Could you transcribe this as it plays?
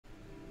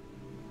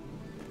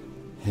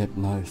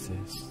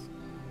Hypnosis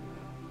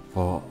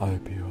for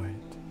opioid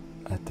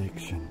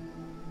addiction.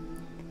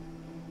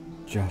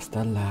 Just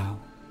allow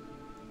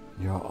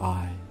your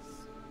eyes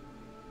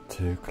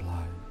to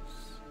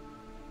close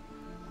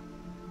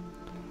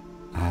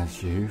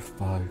as you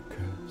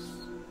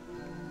focus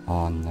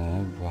on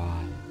the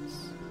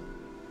rise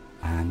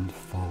and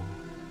fall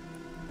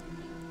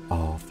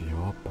of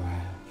your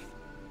breath.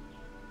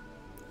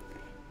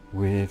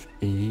 With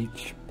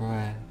each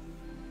breath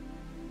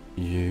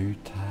you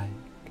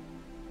take,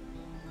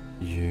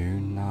 you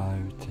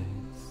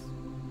notice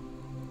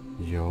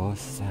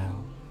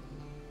yourself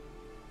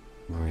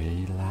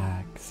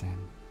relaxing.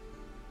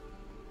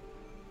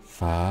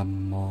 The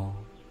more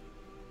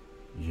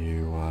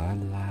you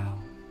allow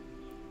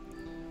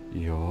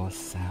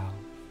yourself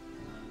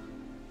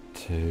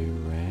to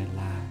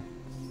relax,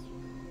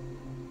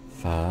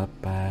 the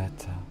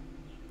better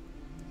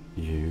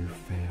you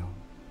feel,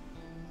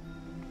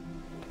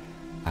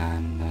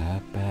 and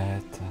the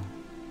better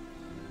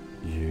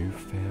you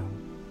feel,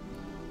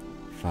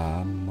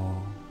 the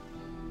more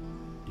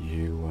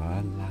you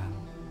allow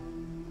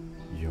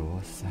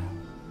yourself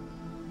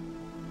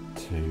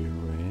to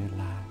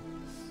relax.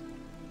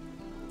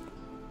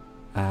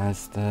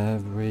 As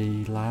the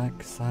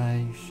relaxation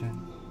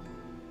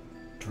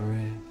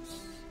drifts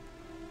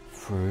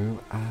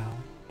throughout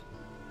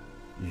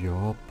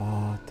your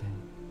body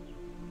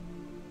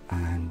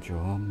and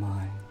your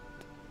mind,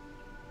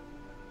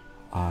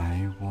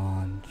 I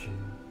want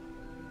you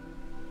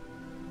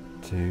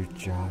to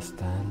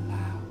just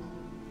allow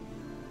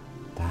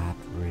that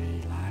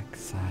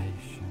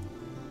relaxation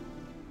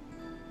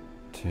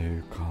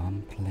to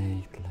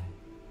completely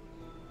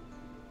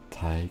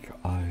take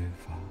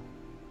over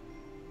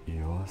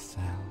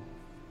yourself,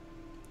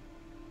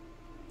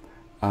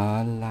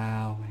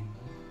 allowing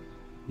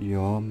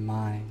your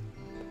mind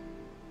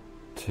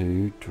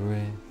to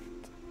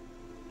drift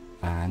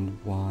and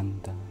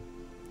wander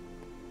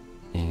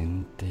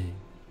in deep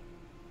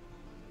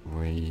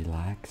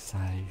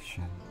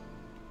relaxation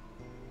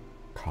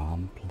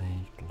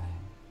completely.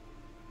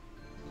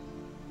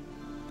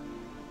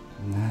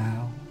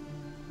 Now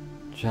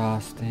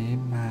just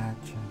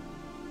imagine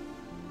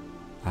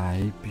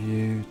a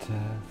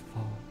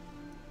beautiful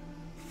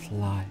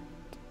flight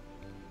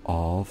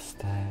of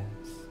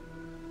stairs,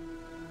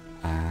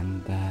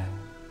 and there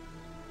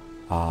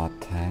are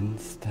 10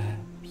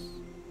 steps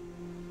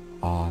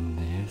on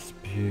this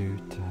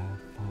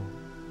beautiful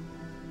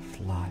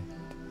flight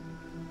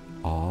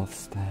of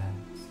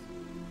stairs,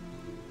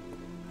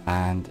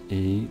 and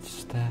each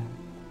step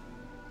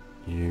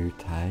you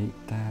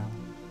take down,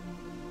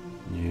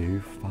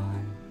 you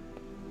find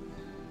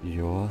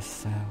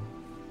yourself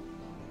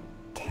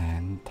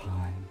 10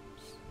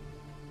 times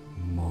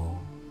more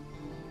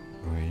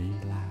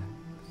relaxed,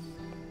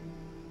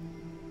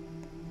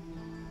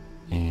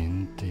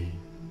 in deep,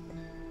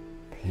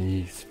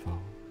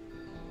 peaceful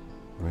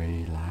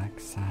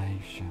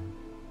relaxation,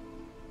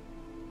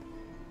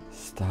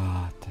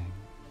 starting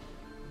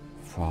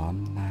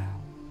from now.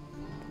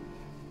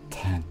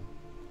 10.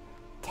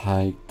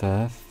 Take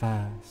the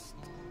first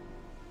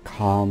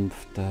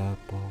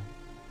comfortable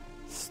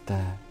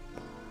step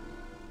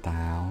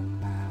down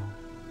now,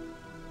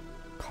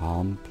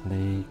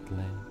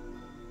 completely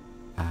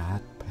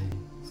at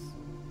peace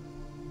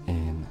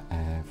in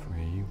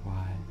every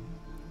way.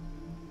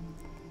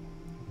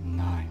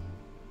 9.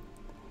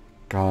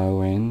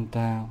 Going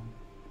down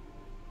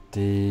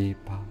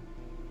deeper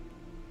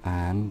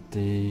and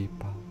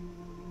deeper,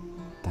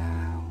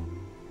 down,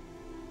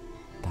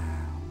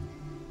 down,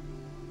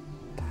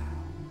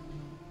 down.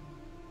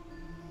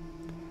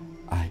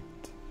 8.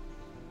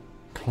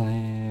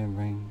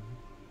 Clearing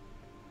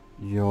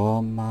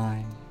your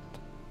mind,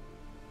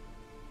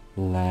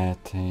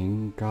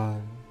 letting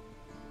go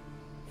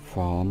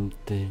from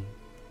deep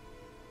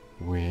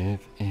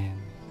within,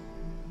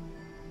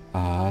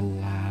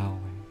 allowing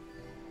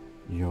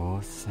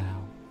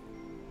yourself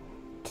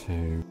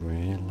to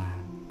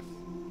relax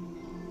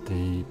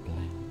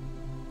deeply.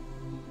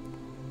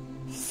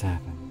 7.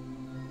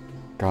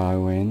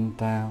 Going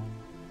down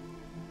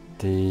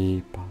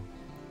deeper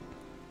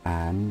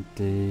and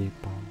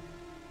deeper,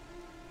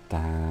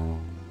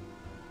 down,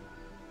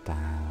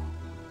 down,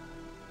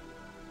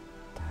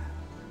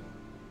 down.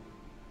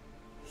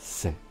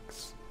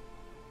 6.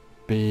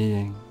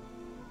 Being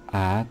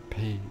at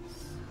peace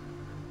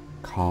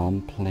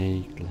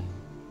completely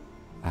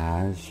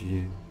as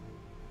you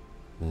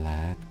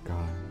let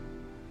go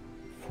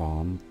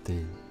from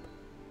deep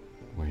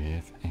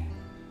within.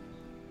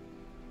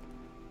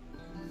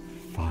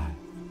 5.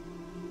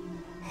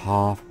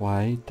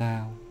 Halfway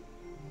down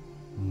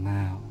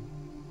now,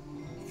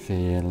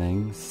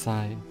 feeling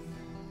safe,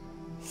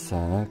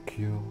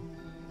 secure,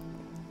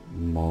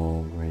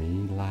 more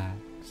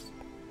relaxed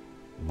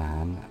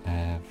than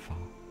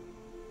ever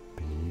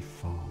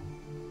before.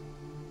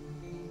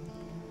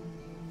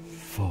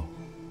 4.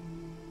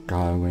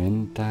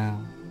 Going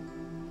down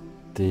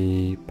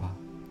deeper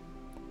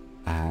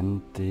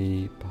and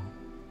deeper,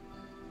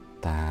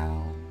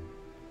 down,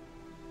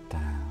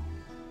 down,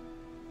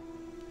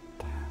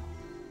 down.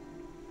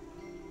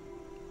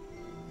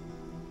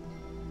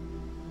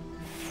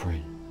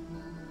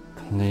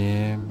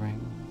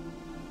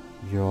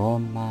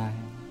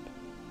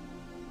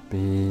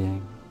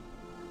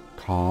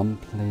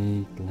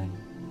 completely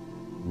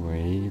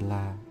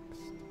relaxed,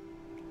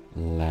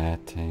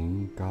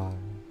 letting go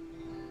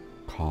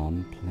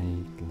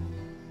completely.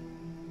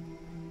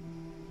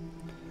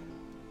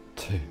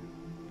 2.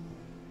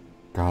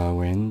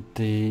 Going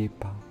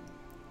deeper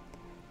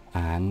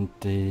and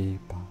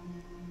deeper,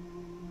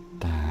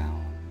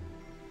 down,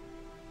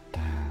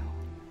 down,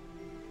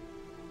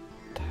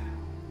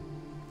 down.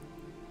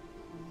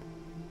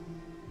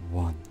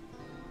 1.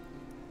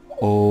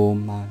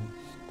 Almost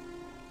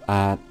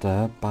at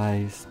the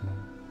basement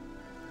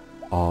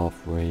of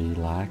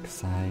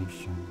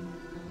relaxation,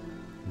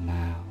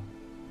 now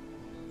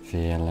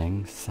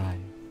feeling safe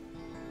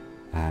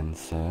and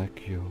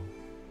secure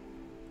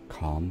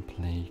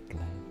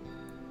completely.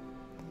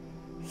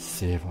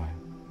 0.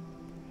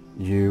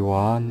 You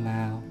are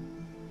now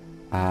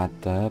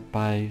at the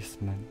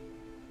basement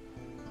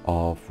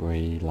of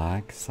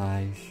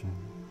relaxation,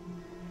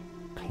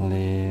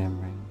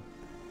 clearing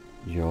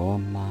your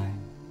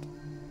mind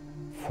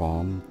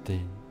from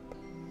deep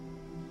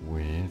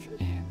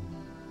within,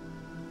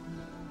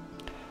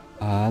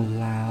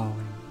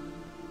 allowing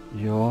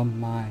your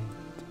mind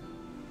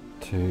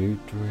to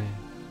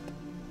drift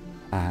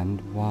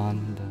and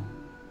wander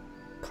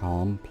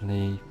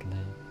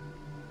completely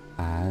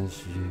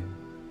as you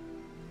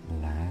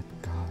let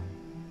go.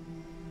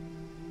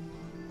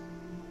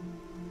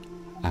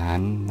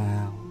 And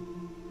now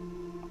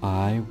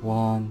I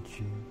want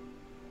you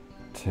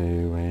to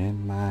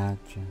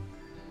imagine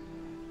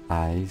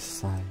a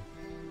safe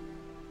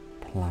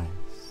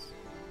place.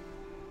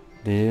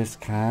 This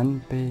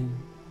can be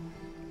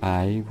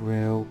a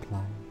real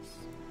place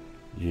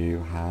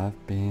you have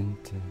been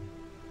to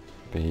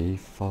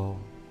before,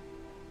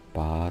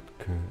 but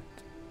could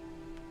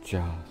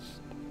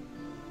just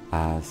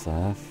as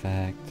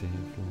effectively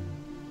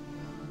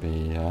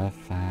be a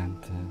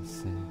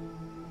fantasy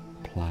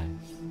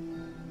place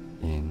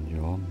in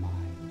your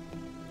mind.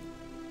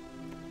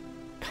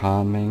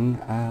 Coming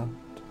out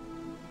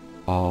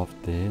of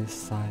this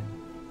safe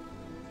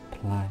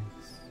place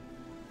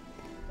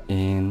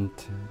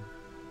into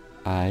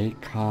a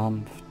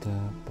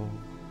comfortable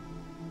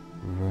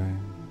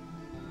room,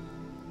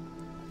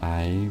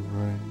 a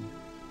room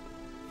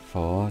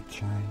for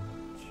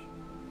change,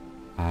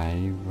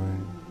 a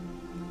room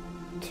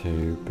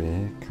to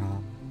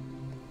become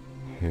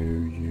who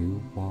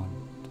you want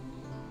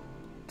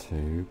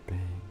to be.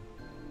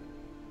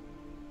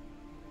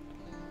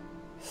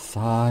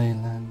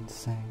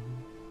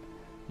 Silencing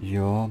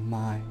your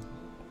mind,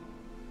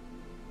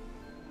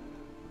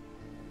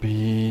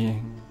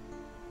 being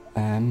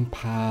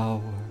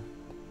empowered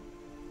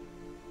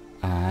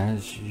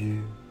as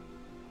you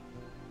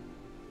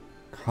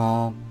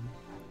come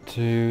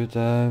to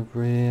the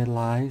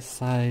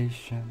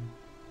realization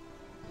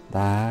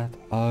that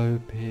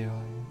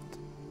opioid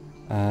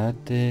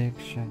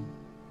addiction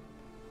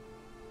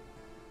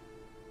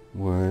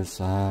was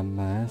a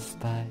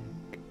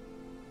mistake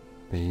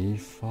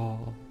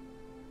before,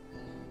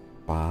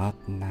 but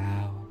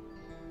now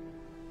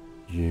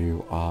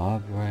you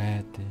are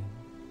ready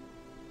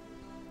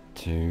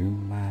to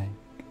make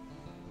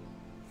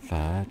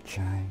the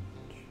change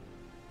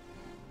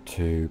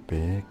to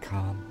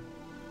become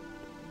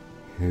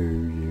who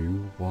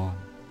you want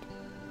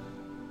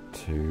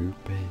to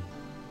be,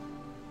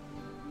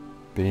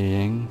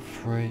 being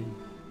free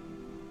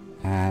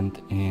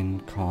and in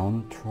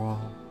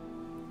control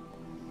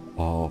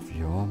of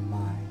your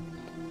mind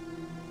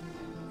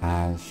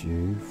as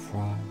you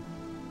throw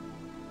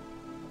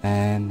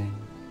any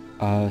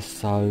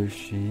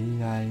association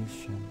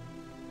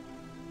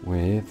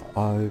with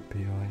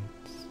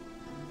opioids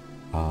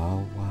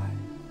away,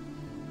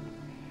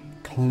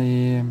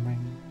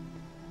 clearing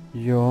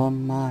your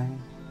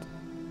mind,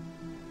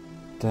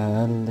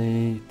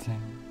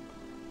 deleting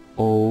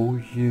all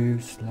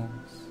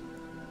useless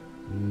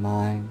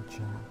mind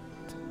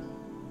chat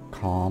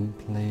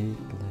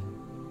completely,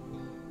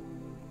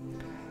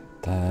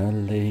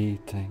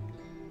 deleting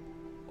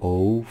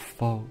all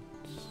thoughts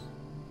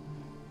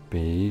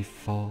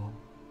before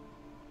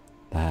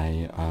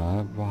they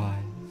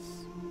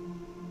arise,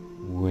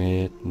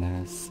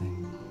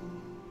 witnessing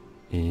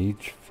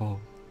each thought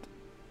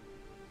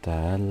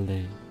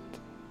delete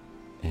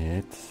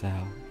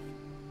itself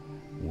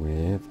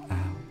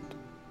without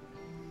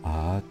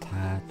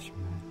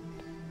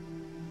attachment,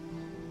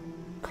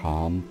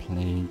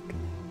 completely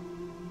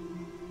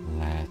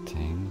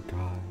letting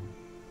go.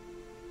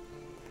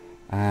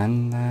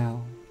 And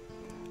now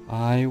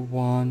I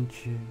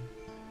want you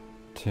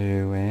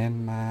to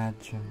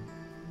imagine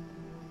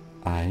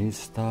a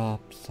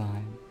stop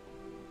sign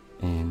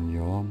in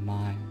your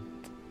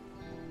mind.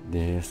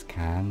 This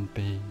can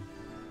be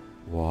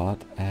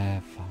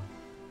whatever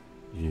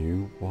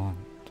you want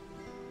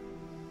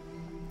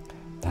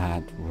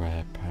that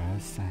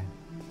represents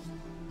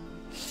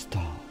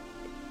stop.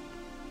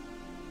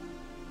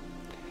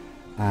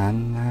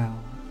 And now,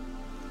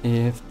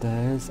 if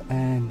there's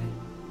any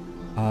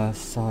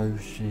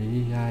association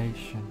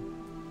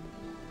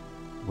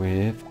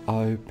with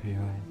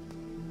opioid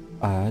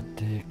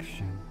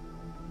addiction,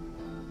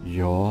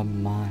 your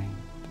mind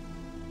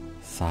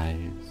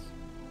says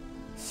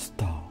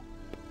stop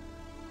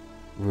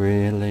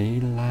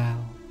really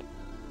loud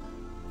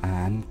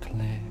and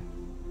clear.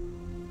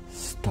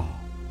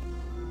 Stop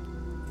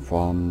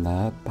from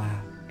the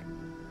back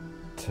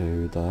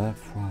to the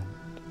front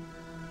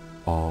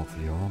of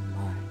your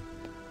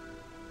mind.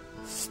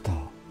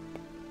 Stop,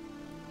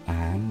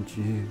 and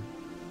you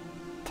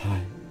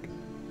take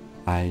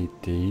a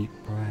deep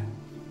breath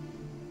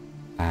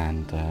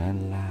and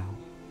allow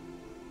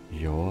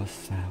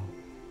yourself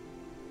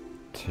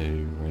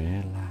to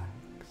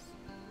relax,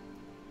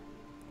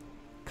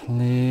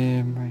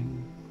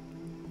 clearing,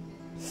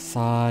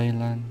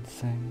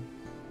 silencing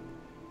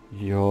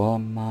your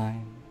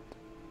mind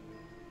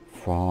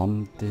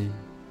from deep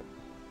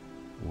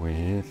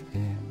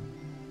within,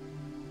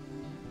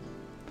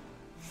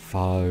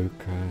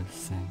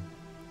 focusing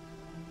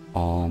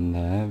on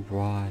the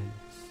rise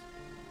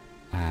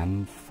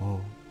and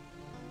fall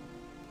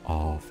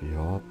of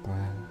your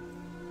breath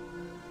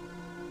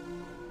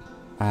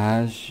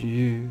as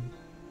you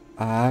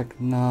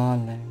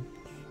acknowledge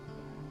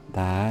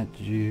that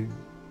you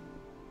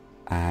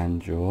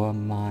and your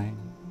mind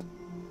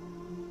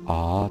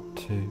are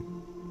two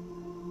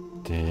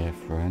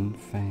different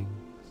things,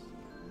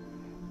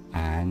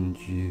 and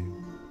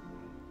you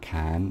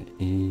can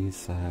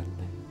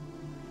easily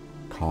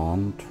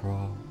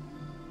control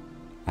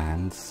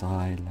and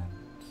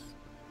silence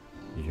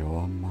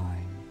your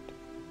mind.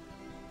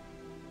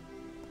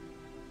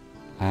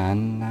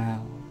 And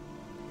now,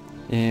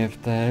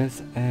 if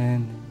there's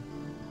any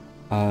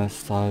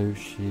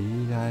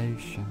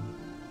association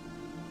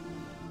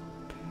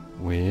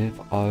with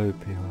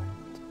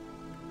opioid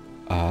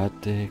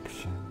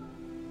addiction,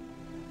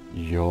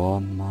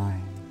 your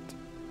mind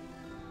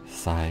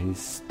says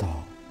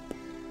stop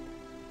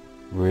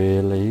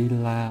really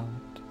loud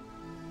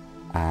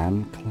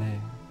and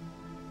clear.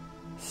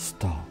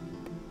 Stop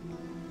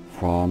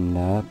from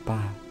the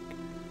back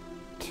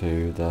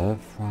to the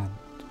front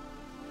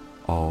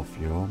of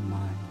your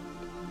mind.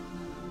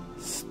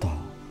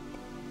 Stop,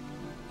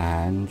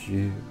 and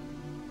you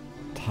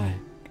take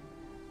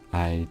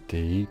a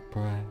deep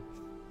breath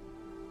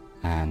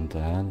and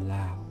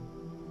allow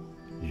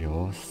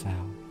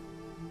yourself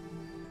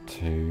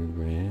to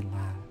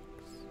relax,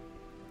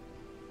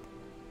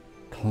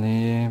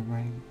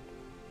 clearing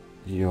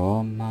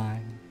your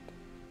mind,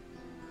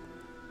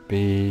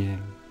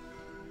 being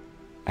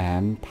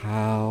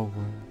empowered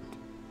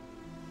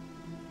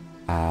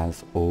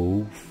as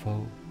all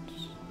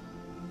thoughts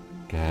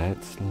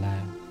gets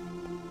left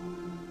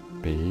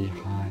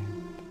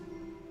behind,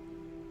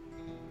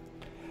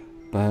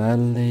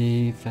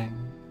 believing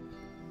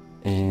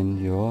in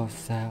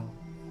yourself,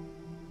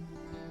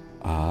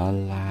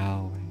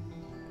 allowing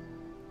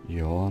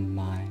your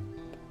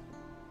mind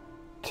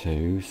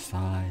to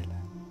silence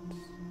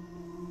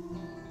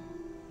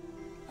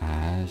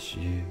as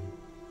you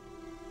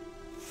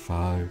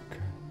focus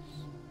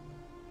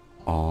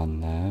on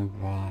the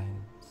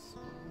rise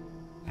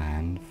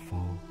and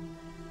fall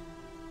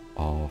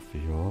of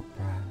your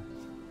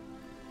breath,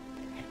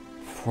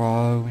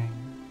 throwing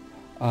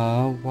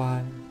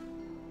away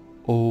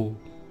all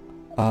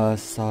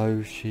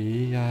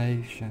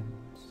associations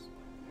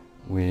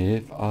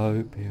with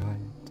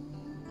opioid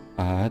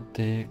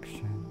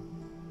addiction,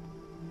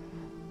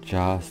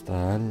 just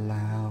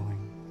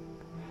allowing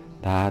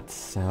that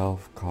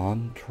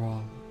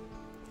self-control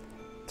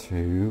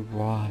to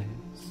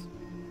rise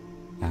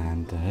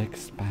and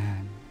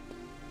expand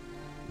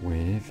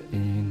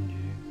within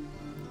you,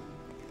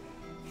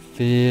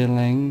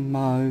 feeling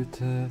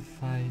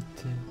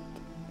motivated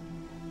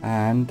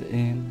and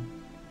in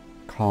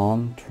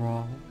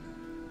control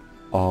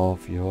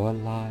of your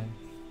life,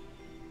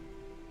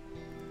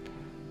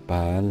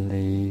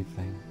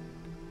 believing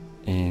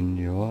in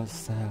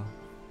yourself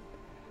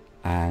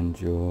and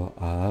your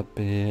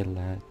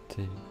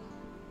ability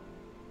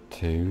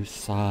to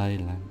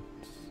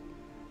silence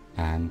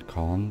and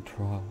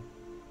control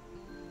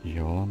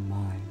your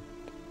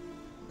mind,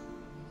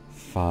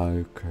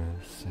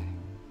 focusing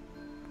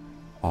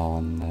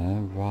on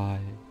the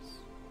rise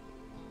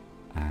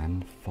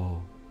and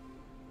fall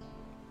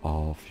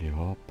of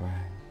your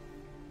breath.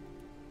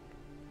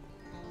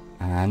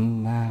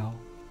 And now,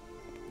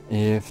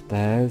 if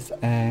there's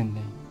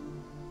any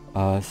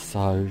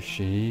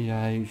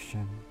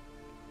association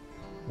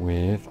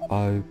with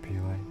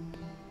opioid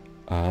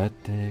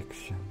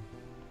addiction,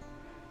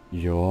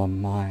 your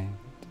mind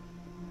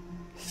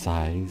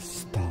says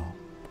stop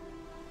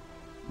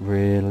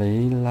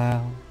really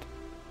loud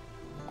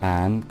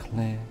and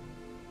clear.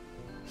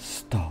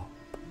 Stop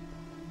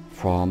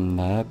from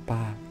the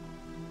back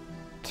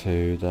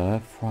to the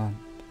front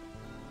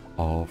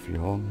of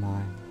your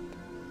mind.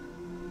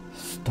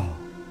 Stop,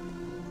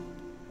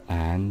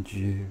 and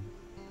you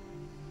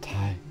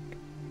take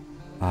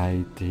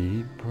a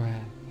deep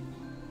breath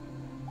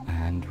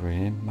and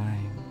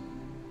remain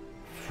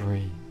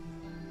free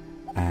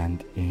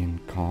and in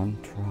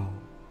control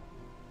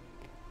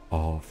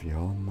of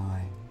your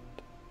mind.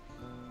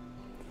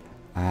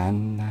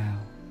 And now,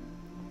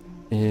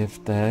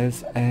 if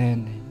there's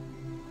any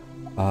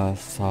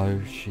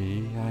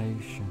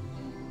association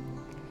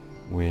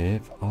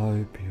with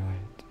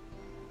opioid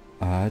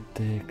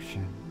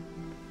addiction,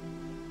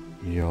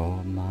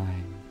 your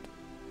mind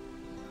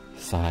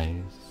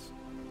says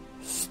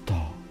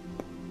stop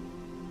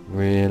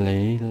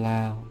really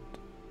loud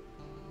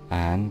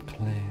and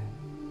clear.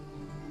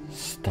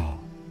 Stop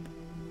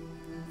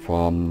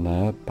from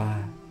the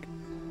back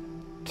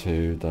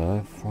to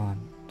the front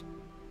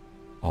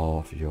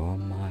of your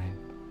mind.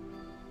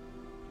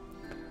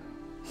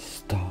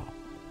 Stop,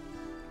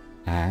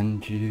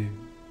 and you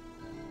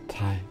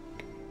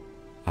take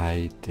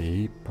a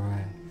deep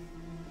breath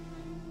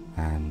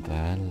and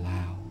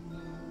allow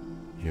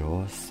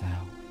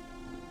yourself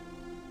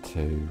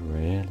to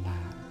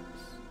relax,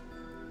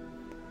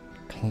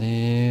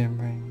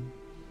 clearing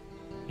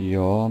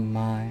your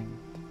mind,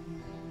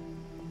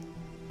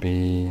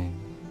 being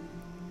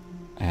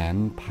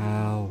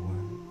empowered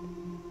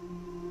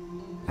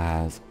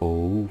as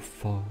all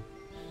thoughts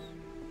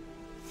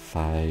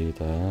fade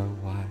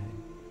away,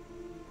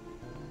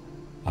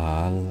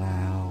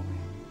 allowing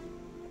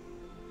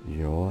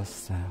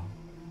yourself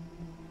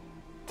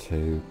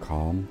to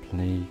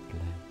completely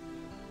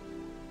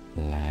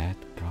let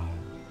go,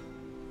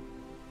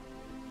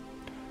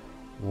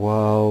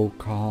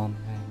 welcoming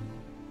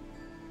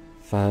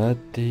the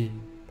deep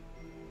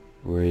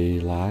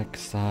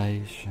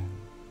relaxation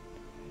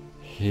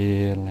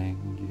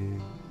healing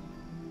you.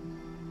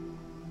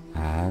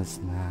 As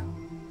now,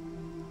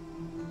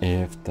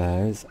 if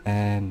there's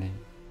any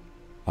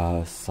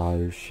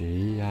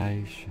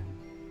association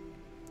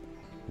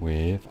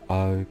with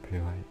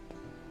opioid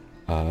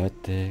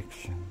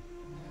addiction,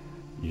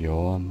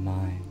 your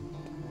mind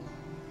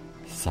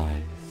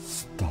says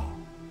stop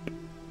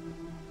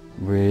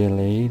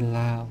really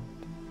loud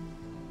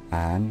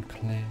and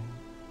clear.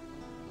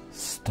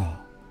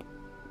 Stop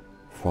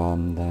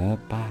from the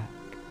back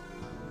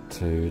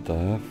to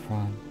the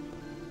front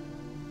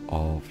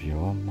of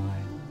your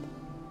mind.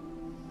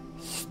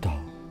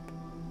 Stop,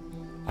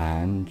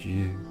 and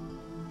you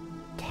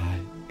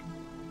take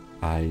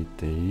a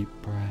deep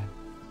breath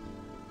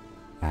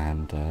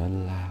and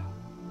allow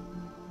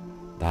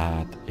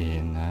that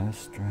inner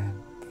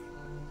strength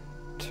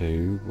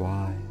to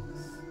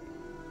rise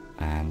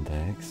and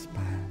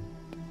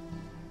expand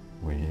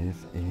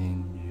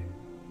within you,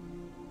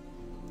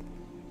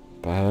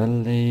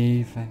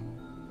 believing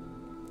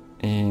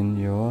in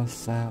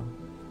yourself,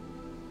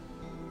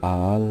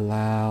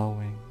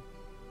 allowing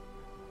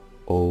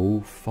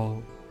all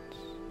thoughts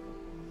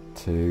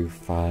to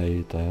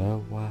fade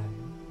away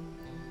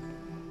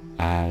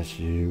as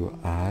you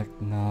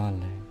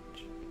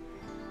acknowledge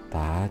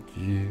that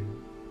you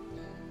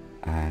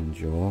and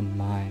your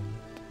mind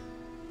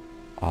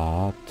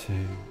are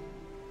two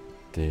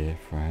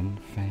different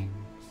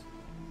things,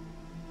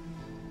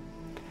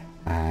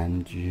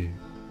 and you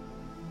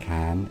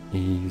can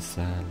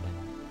easily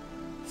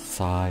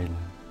silence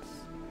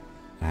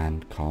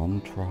and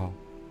control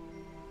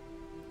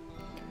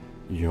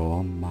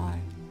your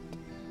mind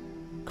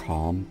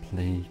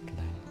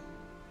completely,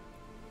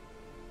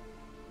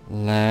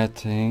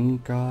 letting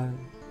go,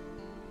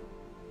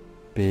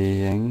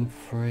 being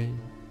free,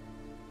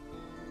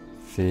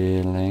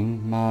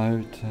 feeling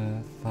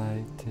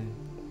motivated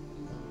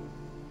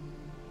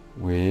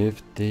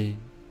with deep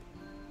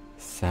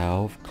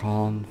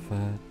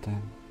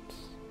self-confidence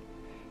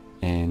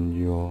in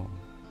your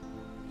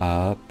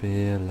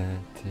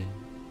ability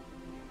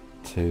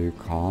to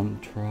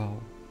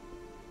control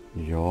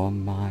your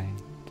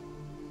mind,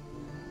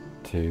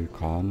 to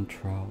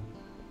control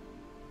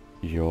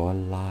your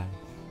life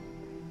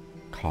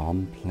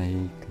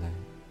completely,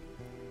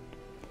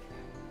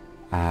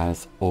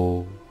 as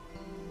all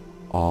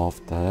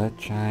of the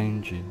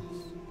changes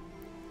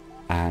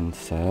and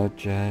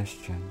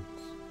suggestions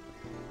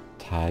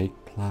take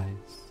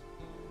place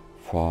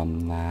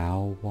from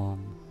now on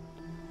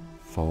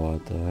for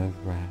the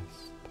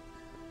rest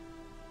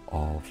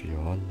of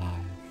your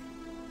life.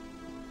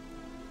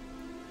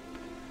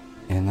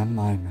 In a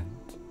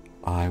moment,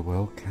 I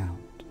will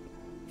count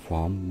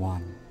from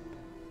 1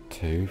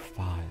 to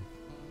 5,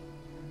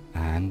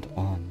 and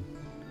on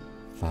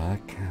the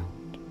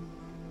count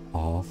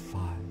of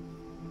 5,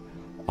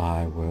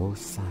 I will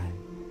say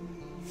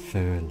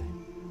fully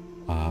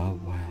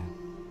aware,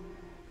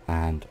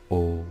 and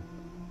all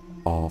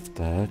of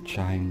the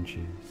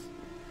changes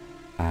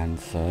and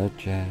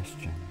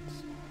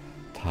suggestions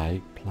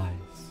take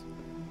place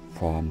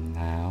from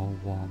now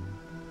on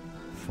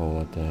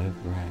for the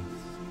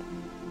rest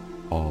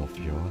of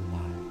your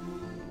life.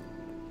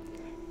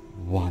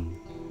 1.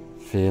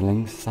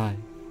 Feeling safe,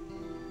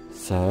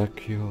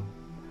 secure,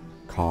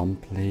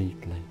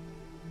 completely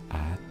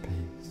at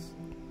peace.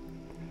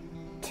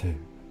 2.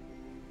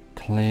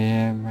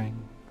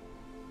 Clearing,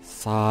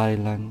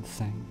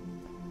 silencing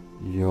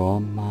your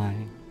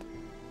mind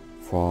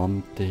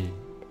from deep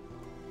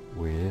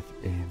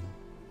within.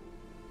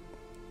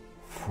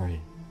 3.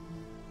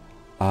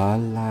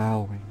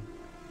 Allowing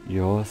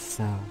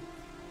yourself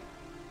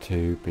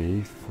to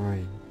be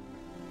free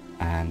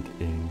and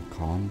in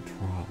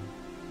control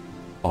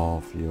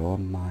of your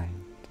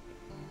mind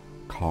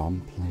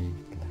completely.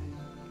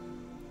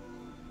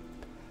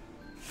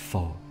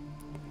 4.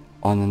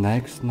 On the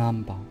next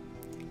number,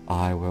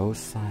 I will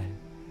say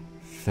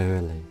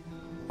fully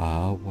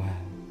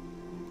aware,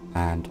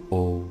 and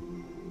all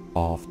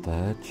of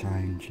the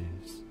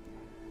changes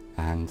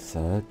and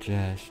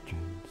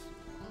suggestions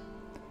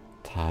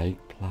take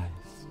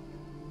place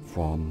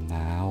from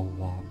now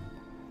on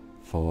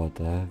for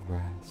the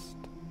rest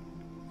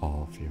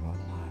of your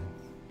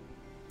life.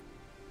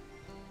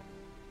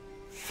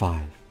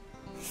 5.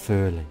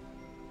 Fully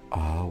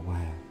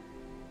aware.